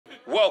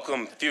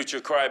Welcome, future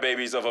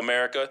crybabies of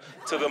America,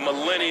 to the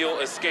Millennial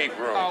escape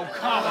room. Oh,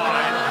 come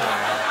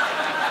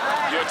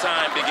on. Your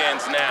time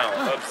begins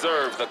now.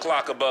 Observe the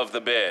clock above the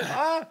bed.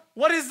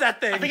 What is that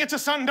thing? I think it's a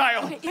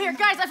sundial. Okay, here,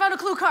 guys, I found a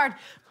clue card.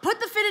 Put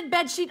the fitted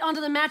bed sheet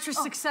onto the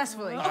mattress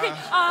successfully. Okay,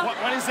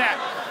 What is that?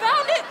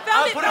 found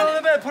it. Put it on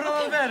the bed, put it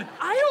on the bed.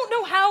 I don't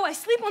know how. I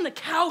sleep on the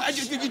couch.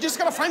 You just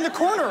gotta find the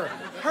corner.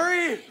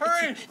 Hurry,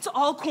 hurry. It's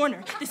all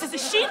corner. This is a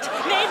sheet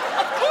made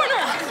of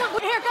corner.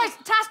 Here, guys,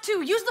 task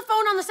 2. Use the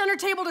phone on the center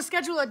table to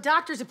schedule a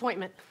doctor's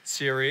appointment.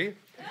 Siri,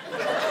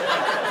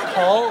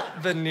 call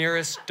the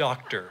nearest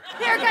doctor.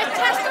 Here, guys,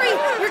 task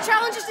 3. Your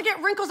challenge is to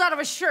get wrinkles out of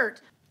a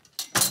shirt.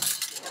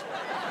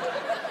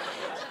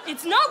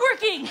 It's not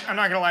working. I'm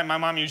not gonna lie, my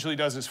mom usually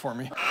does this for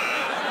me.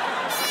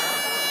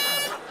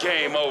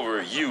 Game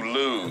over, you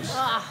lose.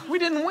 We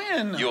didn't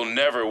win. You'll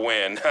never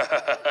win.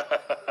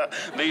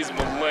 These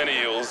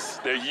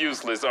millennials, they're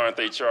useless, aren't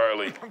they,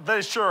 Charlie?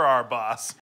 They sure are, boss.